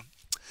video.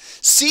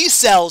 C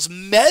cells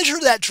measure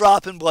that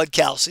drop in blood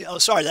calcium,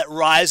 that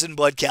rise in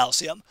blood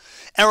calcium,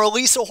 and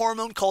release a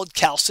hormone called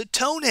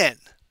calcitonin.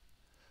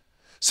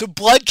 So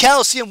blood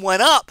calcium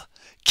went up.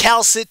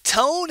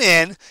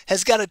 Calcitonin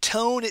has got to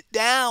tone it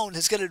down,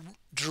 has got to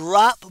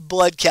drop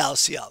blood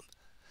calcium.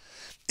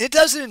 It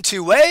does it in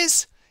 2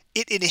 ways.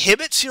 It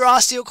inhibits your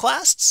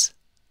osteoclasts.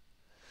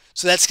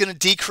 So that's going to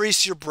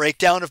decrease your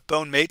breakdown of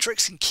bone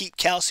matrix and keep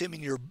calcium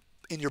in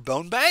your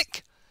bone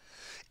bank.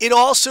 It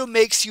also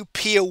makes you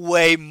pee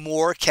away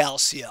more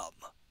calcium.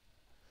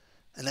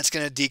 And that's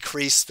going to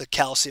decrease the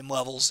calcium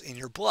levels in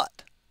your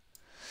blood.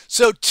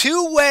 So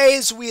 2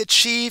 ways we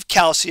achieve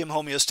calcium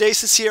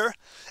homeostasis here,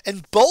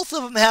 and both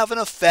of them have an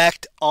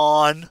effect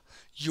on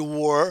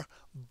your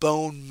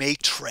bone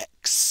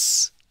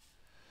matrix.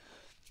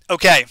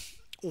 Okay,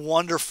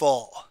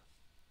 wonderful.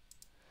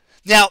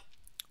 Now,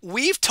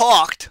 we've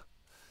talked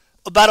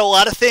about a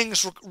lot of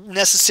things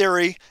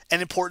necessary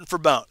and important for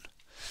bone.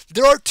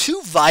 There are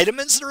 2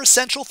 vitamins that are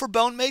essential for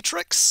bone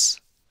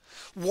matrix.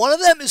 One of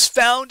them is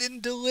found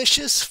in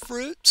delicious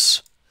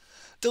fruits,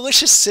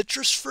 delicious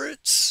citrus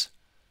fruits.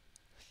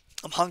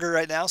 I'm hungry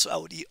right now, so I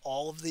would eat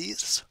all of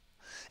these.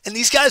 And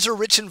these guys are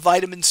rich in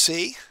vitamin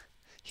C.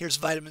 Here's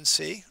vitamin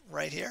C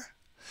right here.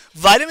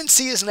 Vitamin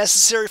C is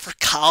necessary for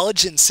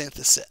collagen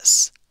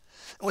synthesis.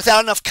 And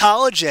without enough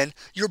collagen,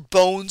 your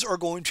bones are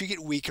going to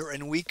get weaker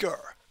and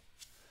weaker.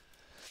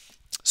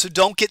 So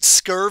don't get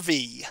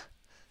scurvy,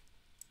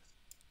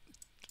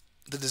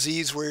 the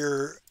disease where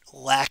you're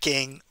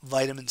lacking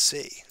vitamin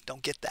C.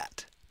 Don't get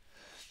that.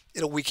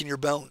 It'll weaken your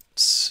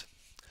bones.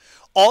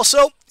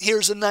 Also,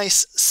 here's a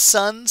nice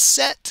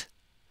sunset.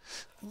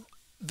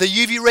 The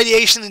UV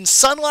radiation in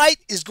sunlight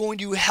is going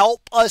to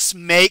help us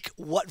make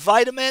what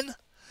vitamin?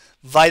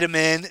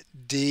 Vitamin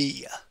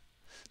D.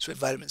 So we have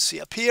vitamin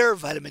C up here,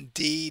 vitamin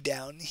D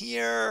down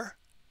here.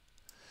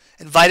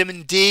 And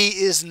vitamin D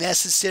is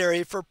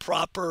necessary for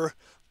proper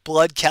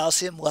blood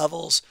calcium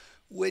levels,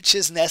 which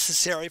is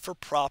necessary for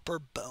proper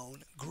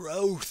bone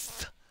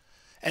growth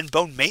and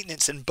bone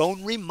maintenance and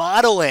bone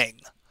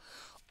remodeling.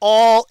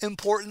 All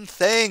important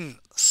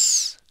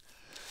things.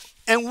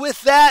 And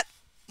with that,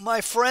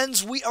 my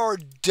friends, we are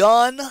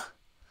done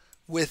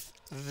with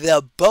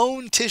the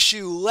bone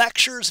tissue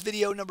lectures.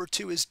 Video number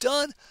 2 is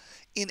done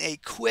in a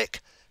quick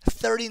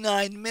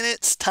 39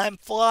 minutes. Time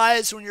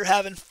flies when you're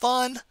having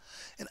fun.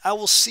 And I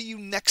will see you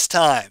next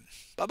time.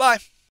 Bye-bye.